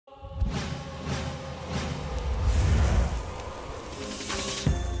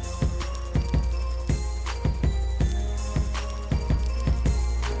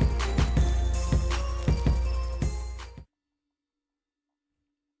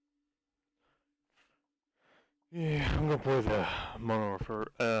Yeah, I'm gonna play the mono for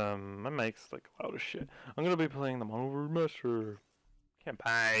my mic's like loud as shit. I'm gonna be playing the mono remaster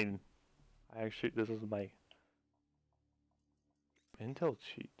campaign. This is my intel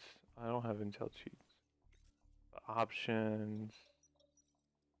cheats. I don't have intel cheats. Options.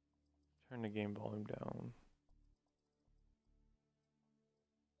 Turn the game volume down.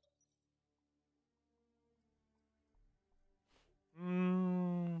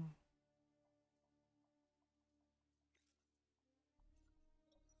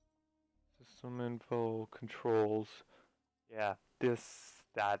 System info controls. Yeah, that's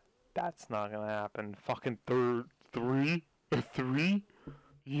not gonna happen. Fucking three? A 3?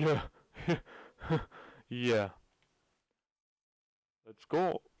 Yeah. Yeah. Let's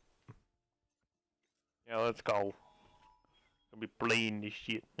go. Yeah, let's go. I'll be playing this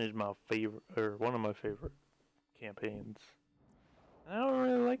shit. This is my favorite, or one of my favorite campaigns. I don't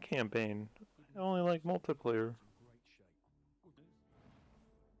really like campaign. I only like multiplayer.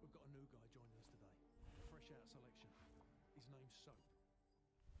 We've got a new guy joining us today. Fresh out of selection. His name's Soap.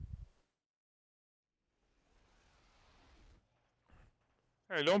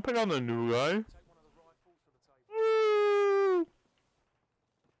 Hey, don't pick on the new guy. Take one of the rifles for the table.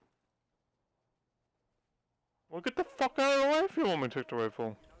 Well, get the fuck out of the way if you want me to take the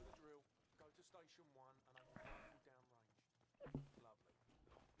rifle. You know the drill. Go to station 1 and aim the rifle downrange. Lovely.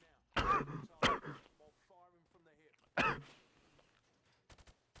 Now, target while firing from the hip.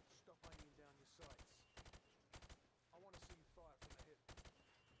 Stop aiming down your sights. I want to see you fire from the hip.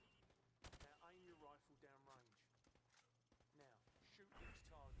 Now aim your rifle downrange. Now, shoot each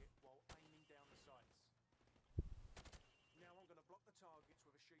target while aiming down the sights. Now I'm going to block the targets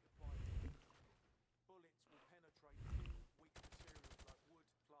with a sheet of plywood. Bullets will penetrate thin, weak materials like wood,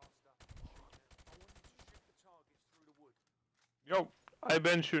 plaster, and sheet metal. I want you to shoot the targets through the wood. Yo, I've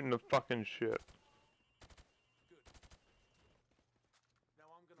been shooting the fucking shit. Good. Now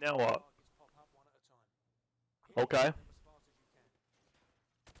I'm going to Now let what? the targets pop up one at a time. Hit Okay. them as fast as you can.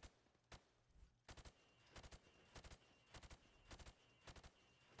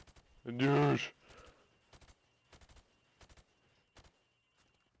 The douche.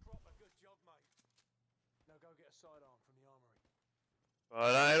 Proper good job, mate. Now go get a sidearm from the armory.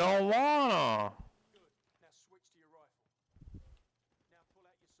 But I don't wanna. Good. Now switch to your rifle. Now pull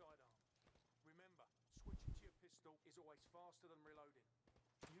out your sidearm. Remember, switching to your pistol is always faster than reloading.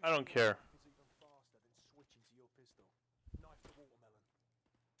 I don't care. Is even faster than switching to your pistol. Knife the watermelon.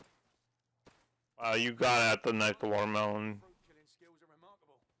 Wow, you got at the knife the watermelon. Fruit killing skills are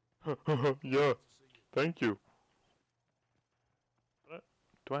remarkable. Yeah, Good to see you. thank you. What?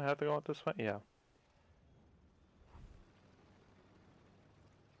 Do I have to go out this way? Yeah.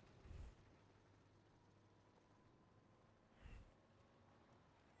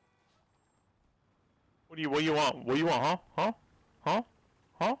 What do you want? What do you want, huh? Huh? Huh?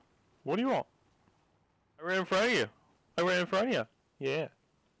 Huh? What do you want? I ran in front of you. I ran in front of you. Yeah.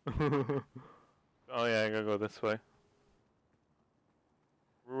 Oh yeah, I gotta go this way.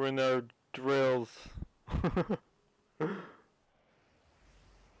 Ruin their drills.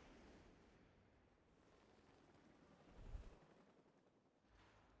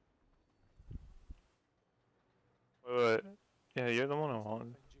 Wait. Yeah, you're the one I want.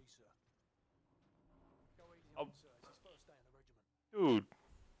 NG, sir. Go easy on him, sir. It's his first day in the regiment. Dude.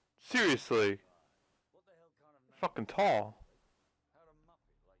 Seriously. What the hell kind of name? Fucking tall. How'd a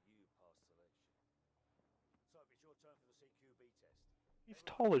muppet like you pass selection? So it's your turn for the CQB test. He's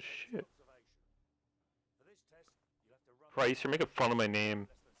tall as shit. Observation. For this test, you'll have to run. Price, you're making fun of my name.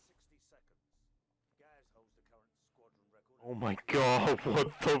 Less than 60 seconds. Gaz holds the current squadron record. Oh my god,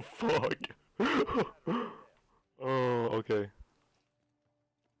 what the fuck? Oh, okay.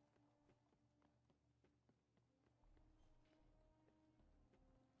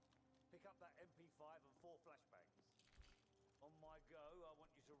 Pick up that MP5 and 4 flashbangs. On my go, I want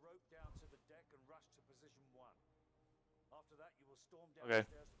you to rope down to the deck and rush to position 1. After that, you will storm down Okay.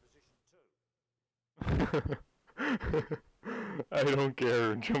 the stairs to position 2. I don't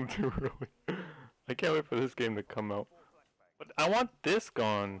care. Jump too early. I can't wait for this game to come out. 4 flashbangs. But I want this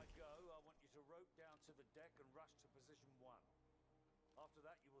gone. On my go, I want you to rope down to the deck and rush to position 1. After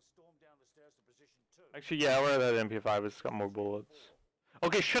that, you will storm down the stairs to position 2. Actually, yeah, I want that MP5. It's got more bullets.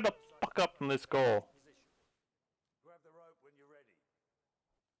 Okay, shut the fuck up and let's go. Position. Grab the rope when you're ready.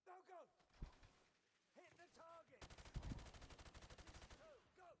 Now go! Hit the target! Position 2,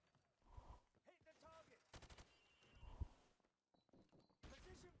 go! Hit the target!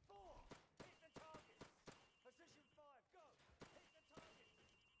 Position 4, hit the target! Position 5, go! Hit the target!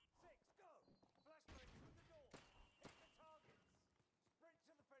 6, go! Flashbang through the door! Hit the target! Sprint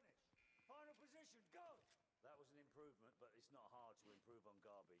to the finish! Final position, go! That was an improvement, but it's not hard to improve on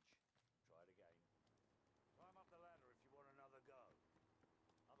garbage. Try it again. Climb up the ladder if you want another go.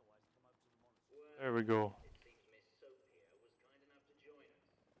 Otherwise, come over to the monitor. There we go. It seems Miss Soap here was kind enough to join us.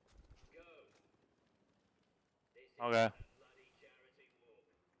 Go. This is Okay. a bloody charity walk.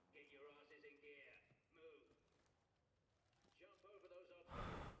 Get your asses in gear. Move. Jump over those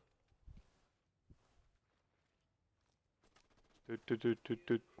obstacles.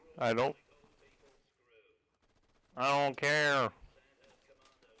 I don't care. Sandhurst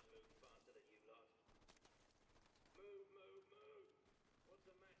commandos move faster than you lot. Move, move, move. What's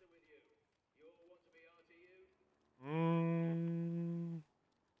the matter with you? You all want to be RTU'd? Mm,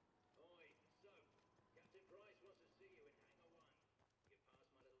 Oi, Soap. Captain Price wants to see you in Hangar 1. You passed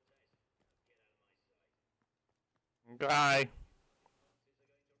my little test. Now get out of my sight. guy. Nazis are going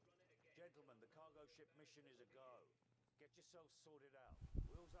to run it again. Gentlemen, the cargo ship mission is a go. Get yourselves sorted out.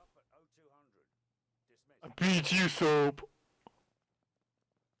 Wheels up at 0200. Dismissed. I beat you, Soap.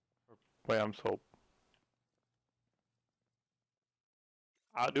 Wait, I'm Soap.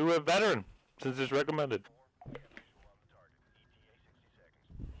 I'll do a veteran, since it's recommended.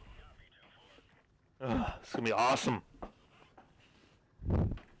 It's gonna be awesome.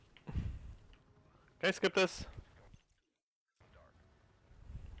 Can I skip this?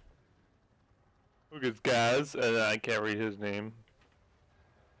 Look, it's Gaz, and I can't read his name.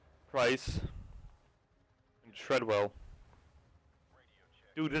 Price. And Shredwell.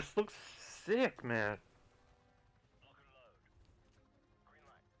 Dude, this looks sick, man.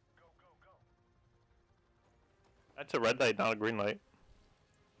 That's a red light, not a green light.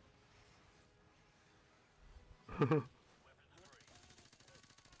 Come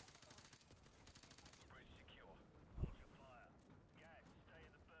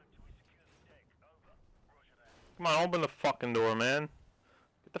on, open the fucking door, man.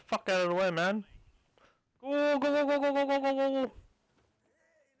 Get the fuck out of the way, man. Go, go, go, go, go, go, go, go, go, go.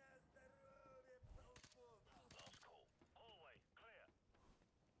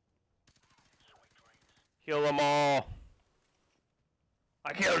 Kill them all.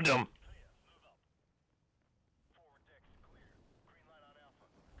 I killed them.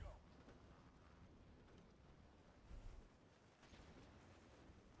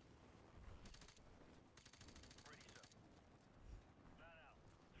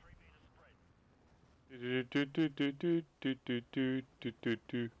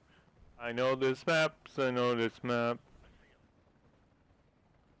 I know this map, I know this map.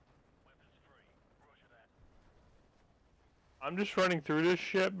 I'm just running through this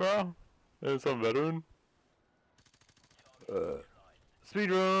shit, bro. As a veteran.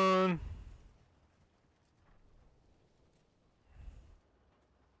 Speedrun!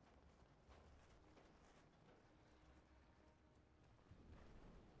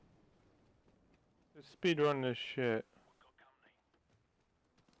 Just speedrun this shit.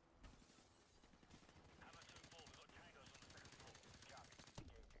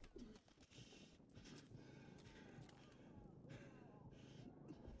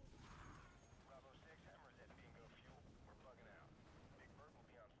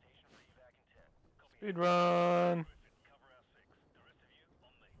 Speedrun!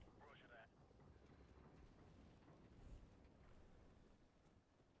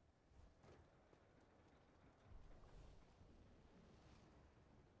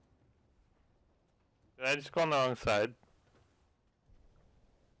 Did I just go on the wrong side?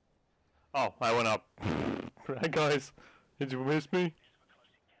 Oh, I went up. Hi guys, did you miss me?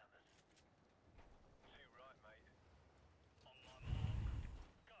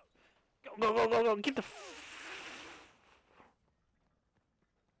 Go, go, go, go, go, get the Check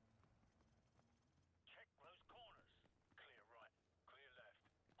those corners. Clear right, clear left.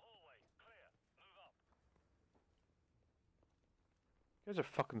 Hallway, clear. Move up. You guys are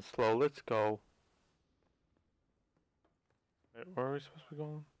fucking slow, let's go. Wait, where are we supposed to be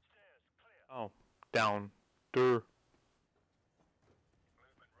going? Stairs, clear. Oh, down. Durr. Movement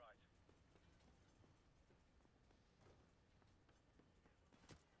right.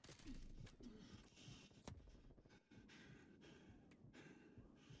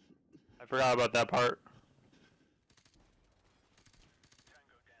 I forgot about that part.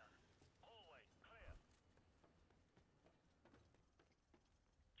 Tango down. Hallway, clear.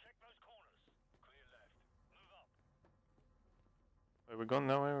 Check those corners. Clear left. Move up. Wait, we're going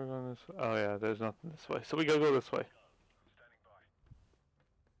that way, we're going this way? Oh yeah, there's nothing this way. So we gotta go this way. Standing by.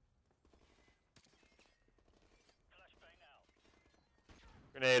 Flashbang out.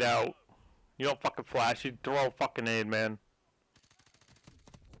 Grenade out. You don't fucking flash, you throw a fucking nade, man.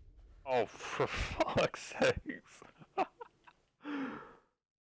 Oh, for fuck's sakes.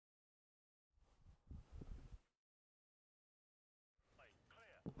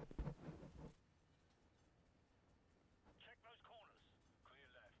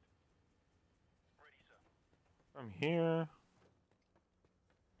 From here.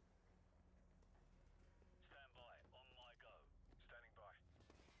 Stand by. On my go. Standing by.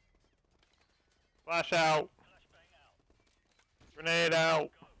 Flash out. Flashbang out. Grenade out.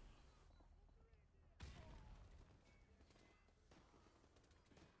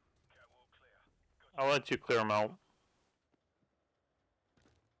 Catwalk clear. I'll let you clear them out.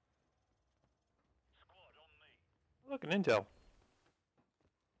 Squad on me. Look, an intel.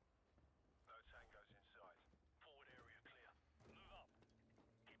 No tangos inside. Forward area clear. Move up.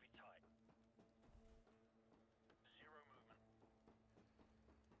 Keep it tight. Zero movement.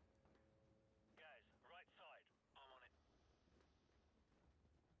 Guys, right side. I'm on it.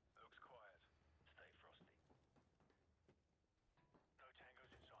 Looks quiet. Stay frosty. No tangos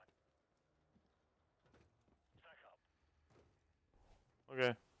inside. Stack up.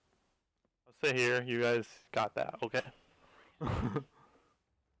 Okay. I'll sit here. You guys got that, okay? Go. Clear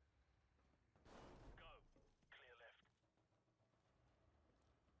left.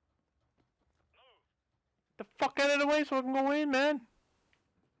 Move. The fuck out of the way so I can go in, man.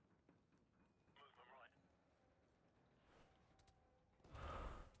 Movement right.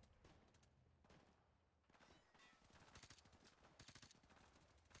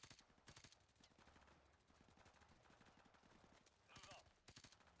 Move up.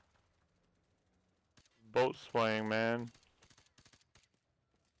 Boat swaying, man.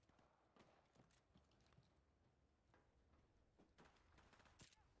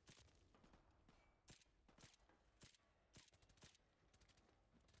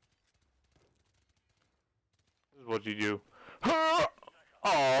 This is what you do.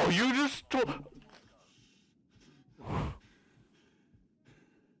 Oh, you just. One ready.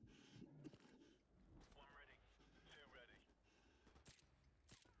 Two ready.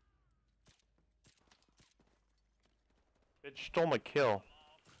 Bitch stole my kill.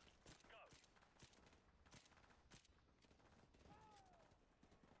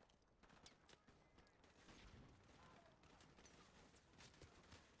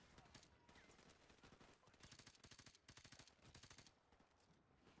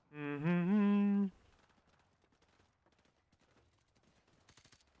 Mm-hmm.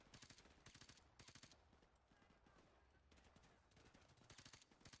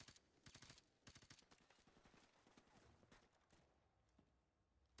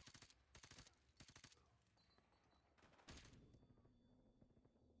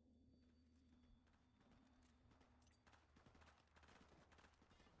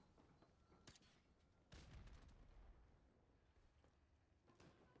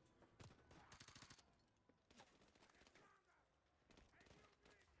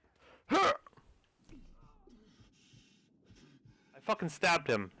 I fucking stabbed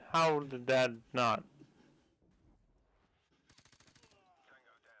him. How did that not?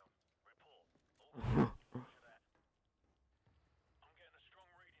 Tango down. Report. Roger that. I'm getting a strong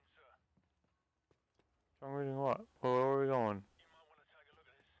reading, sir. I'm reading what? Where are we going? You might want to take a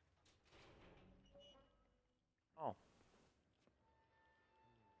look at this. Oh.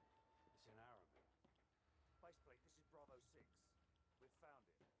 It's in Arabic. Faceplate, this is Bravo 6. We've found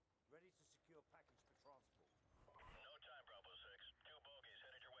it. Ready to secure package for transport. No time, Bravo 6. Two bogies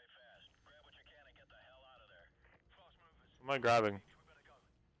headed your way fast. Grab what you can and get the hell out of there. Fast movers. What am I grabbing? We better go.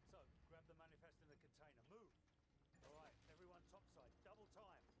 So, grab the manifest in the container. Move! Alright, everyone topside. Double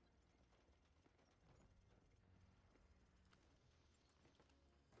time.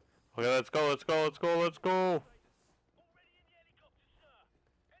 Okay, let's go, let's go, let's go, let's go. Already in the helicopter, sir.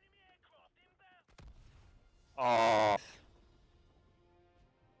 Enemy aircraft inbound. Oh.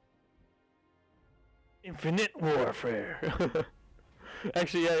 Infinite Warfare.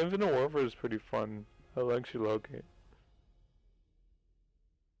 Actually, yeah, Infinite Warfare is pretty fun. I'll actually like it.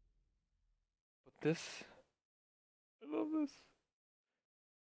 But this, I love this.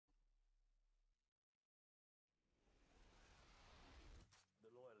 The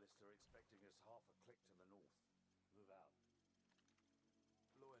loyalists are expecting us half a click to the north. Move out.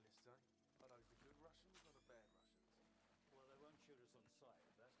 Loyalists, eh? Are those the good Russians or the bad Russians? Well, they won't shoot us on sight,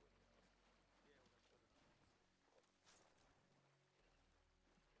 if that's what you ask. Yeah, well, they should have.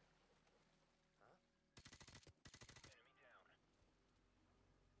 Huh? Enemy down. Should be a few more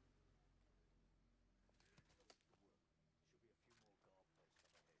guard posts up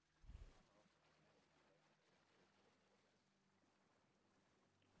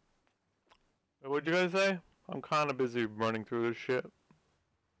ahead. What'd you guys say? I'm kind of busy running through this shit.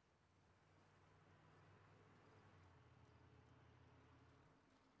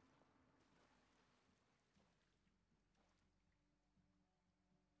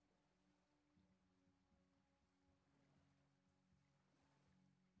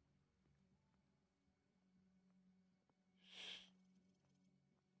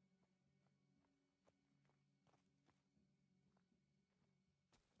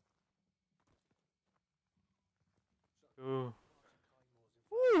 Ooh.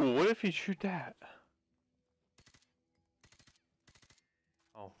 Ooh, what if you shoot that?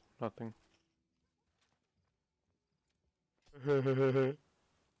 Oh, nothing.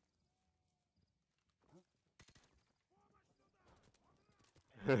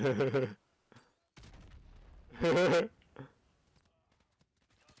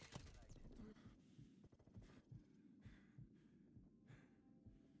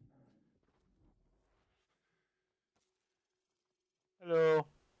 Hello.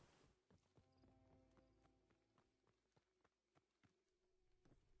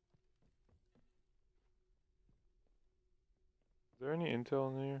 Is there any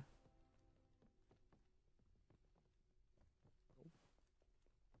intel in here?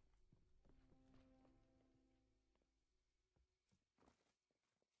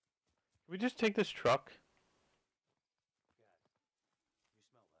 Can we just take this truck? You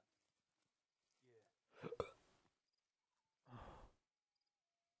smell that? Yeah.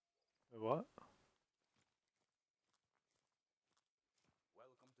 Wait, what?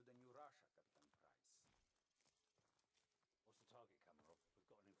 Welcome to the new Russia, Captain Price. What's the target, Cameron? We've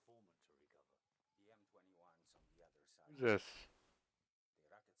got an informant to recover. The M21's on the other side. Who's this? The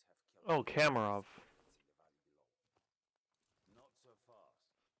rockets have killed Oh, Kamarov. in the valley below. Not so fast.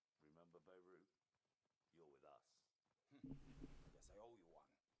 Remember Beirut? You're with us. Yes, I owe you one.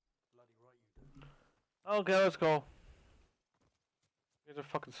 Bloody right you do. Okay, let's go. You guys are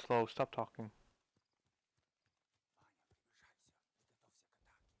fucking slow. Stop talking.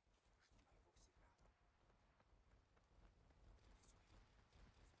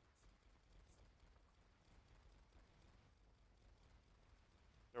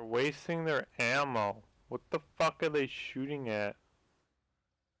 They're wasting their ammo. What the fuck are they shooting at?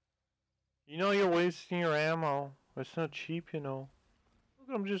 You know you're wasting your ammo. It's not cheap, you know. Look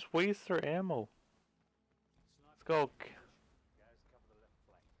at them just waste their ammo. Let's go. Guys, cover the left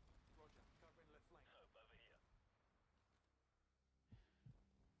flank. Roger, covering left flank. Over here.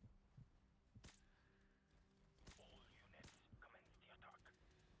 All units, commence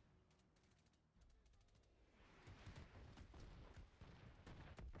the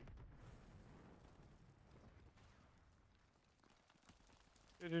attack.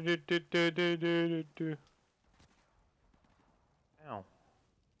 Ow.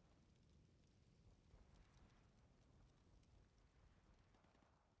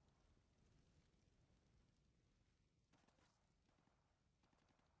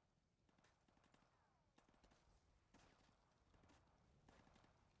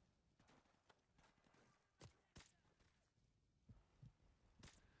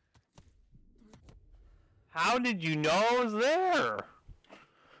 How did you know I was there?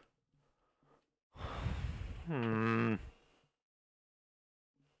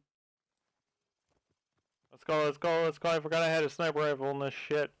 Let's go, let's go, let's go. I forgot I had a sniper rifle in this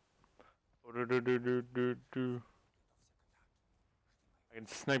shit. I can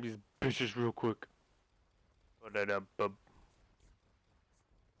snipe these bitches real quick.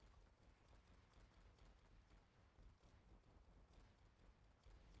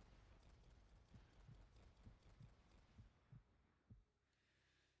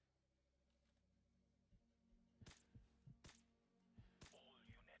 All units,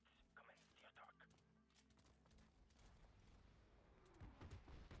 commence the attack.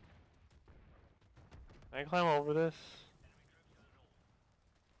 Can I climb over this?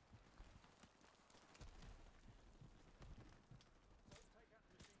 Take out the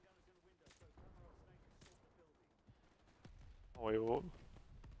machine gunners in the window so Cameron Snake can sort the building. Oh wait, what?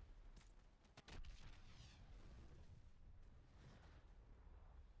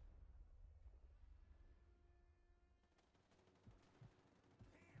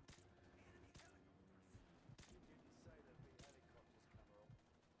 You didn't say there'd be helicopters, Cameron. I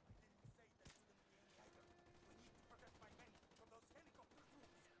didn't say there wouldn't be any either. We need to protect my men from those helicopter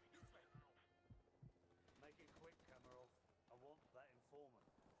troops. This way. Make it quick, Cameron. I want that informant.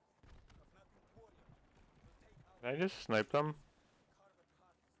 You have nothing to worry about. We'll take out Can I just snipe them? carve a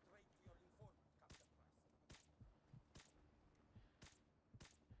path straight to your informant, Captain Price.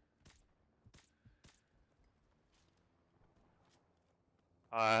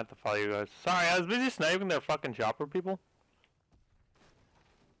 I have to follow you guys. Sorry, I was busy sniping their fucking chopper people.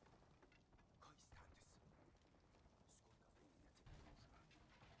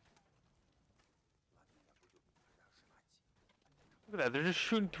 Look at that, they're just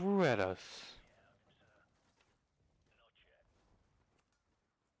shooting through at us.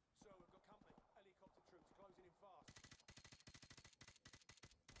 So we've got company. Helicopter troops closing in fast.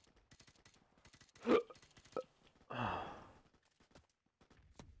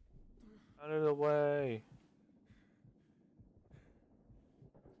 Out of the way.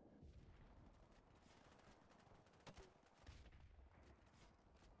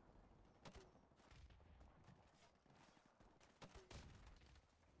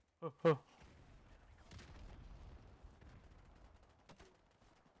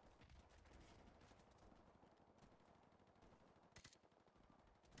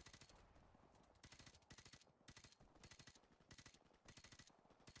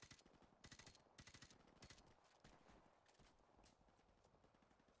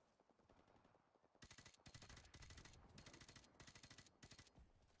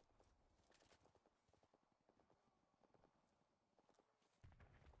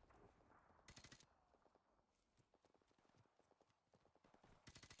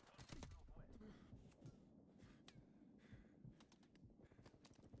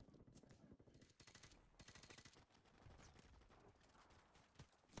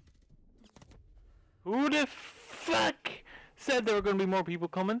 Who the fuck said there were gonna be more people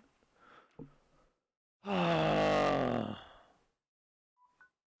coming? Get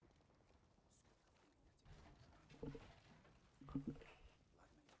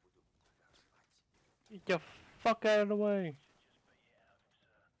the fuck out of the way.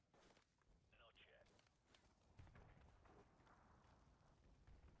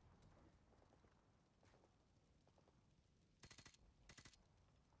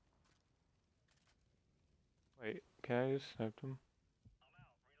 Wait, can I just snipe him?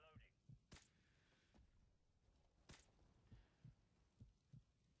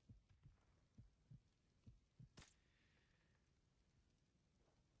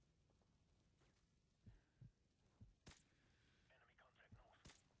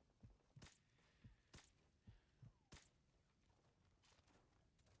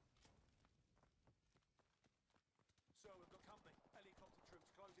 So we've got company. Helicopter troops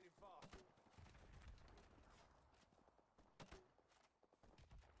closing in fast.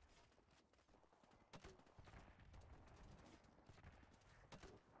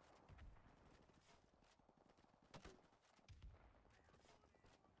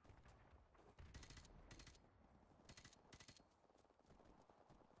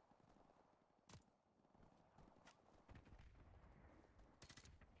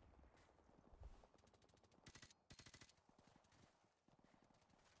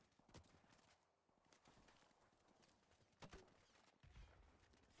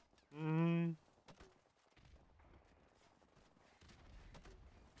 Mm.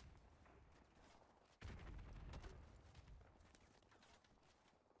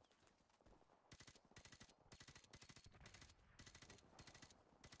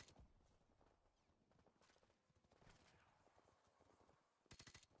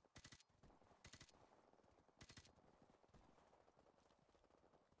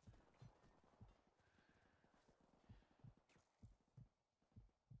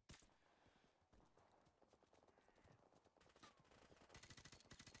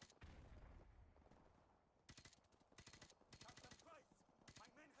 Captain Price! My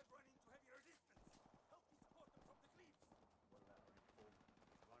men have run into heavy resistance! Help me support them from the cliffs! Well, our informant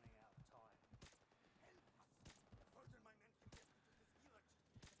is running out of time. Help us! The further my men can get into this village,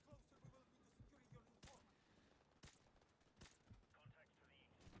 the closer we will be to securing your informant. Contacts to the east.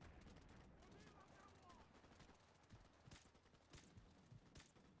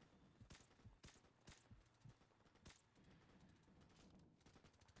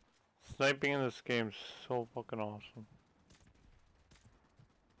 Sniping in this game's so fucking awesome.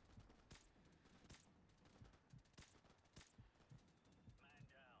 Man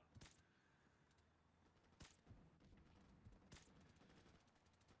down.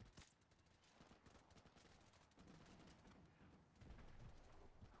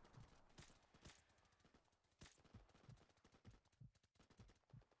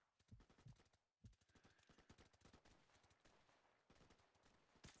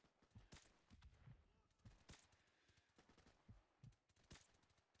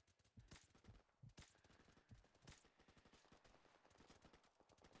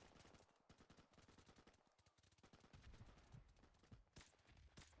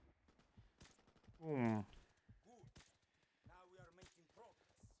 Boom. Good. Now we are making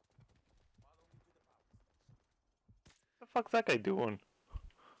progress. Follow me to the power station. The fuck's that guy doing?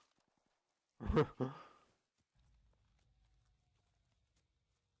 Look,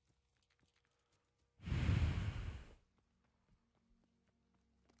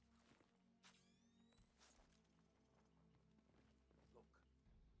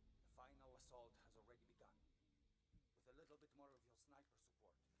 the final assault has already begun. With a little bit more of your sniper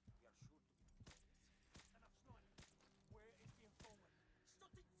support, we are sure to be victorious. Enough sniping. Where is the informant? Что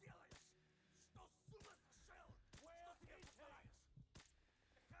ты делаешь? Что с ума сошел? Where Что тебе is he? понимаешь?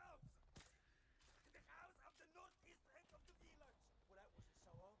 The house! The house of the northeast end of the village! Well, that wasn't so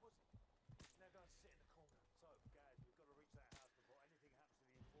hard, was it? Now go and sit in the corner. So, guys, we've got to reach that house before anything happens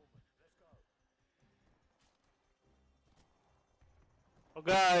to the informant.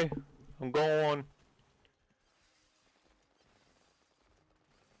 Okay, I'm going.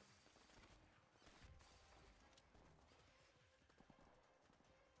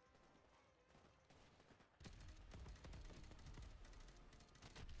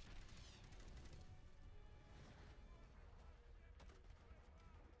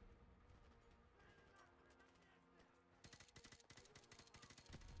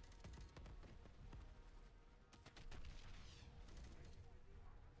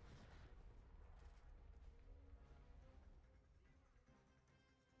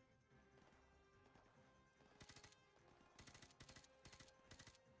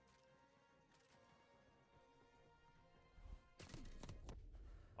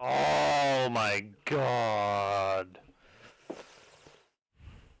 Oh my god.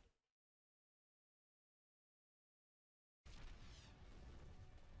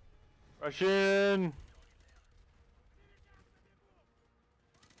 Rush in.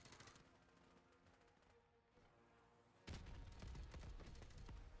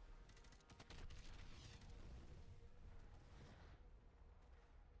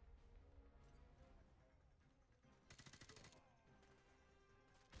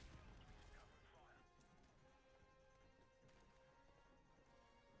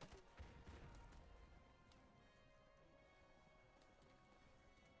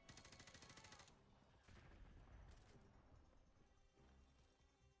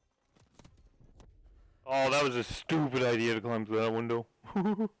 Oh, that was a stupid idea to climb through that window.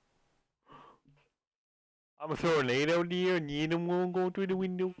 I'm gonna throw a nade out there and then I'm gonna go through the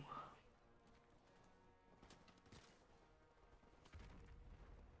window.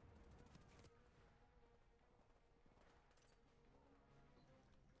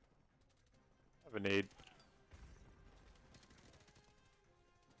 I have a nade.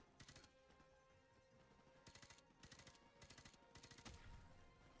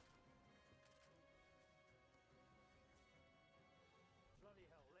 Bloody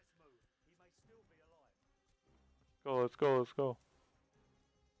hell, let's move. He may still be alive. Go, let's go, let's go.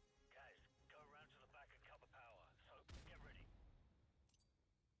 Guys, go around to the back and cover power. So, get ready.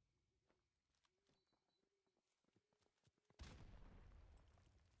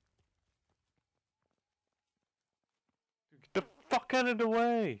 Get the fuck out of the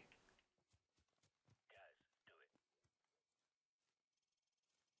way! Guys, do it.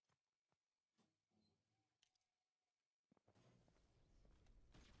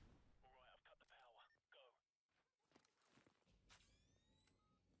 Alright, I've cut the power. Go.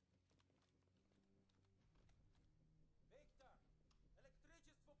 Victor!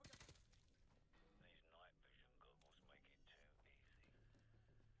 Электричество погас... These night vision goggles make it too easy.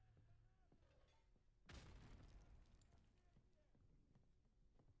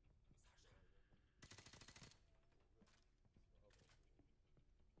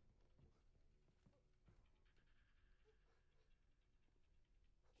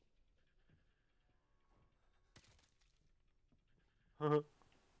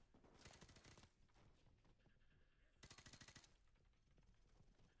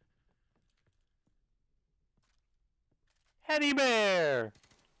 Teddy bear!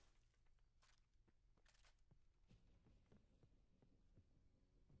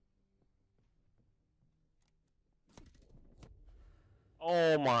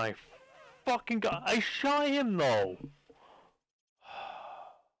 Oh my fucking god, I shot him though!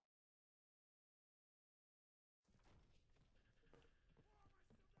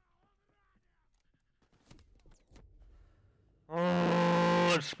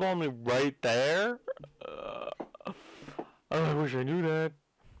 Oh, it spawned me right there? Oh, I wish I knew that.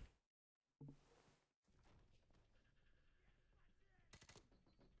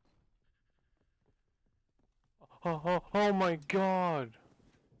 Oh my god.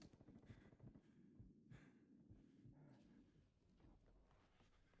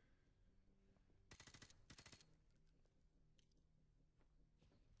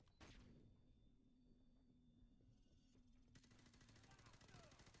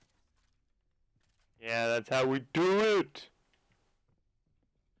 Yeah, that's how we do it.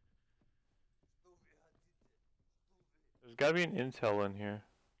 There's gotta be an intel in here.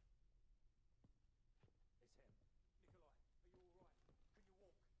 It's him. Nikolai, are you alright? Can you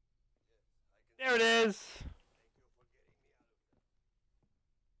walk? There it is.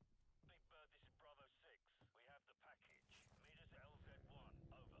 Big Bird, this is Bravo 6. We have the package. Meet us at LZ1.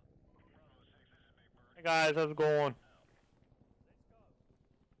 Over. Bravo 6, this is Big Bird. Hey guys, how's it going? Let's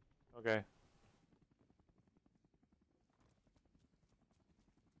go. Okay.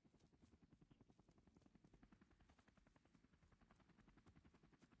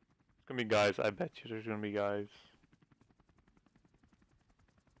 It's gonna be guys, I bet you there's gonna be guys.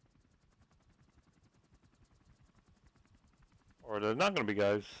 Or there's not gonna be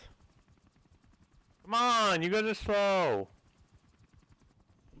guys. Come on, you guys are slow.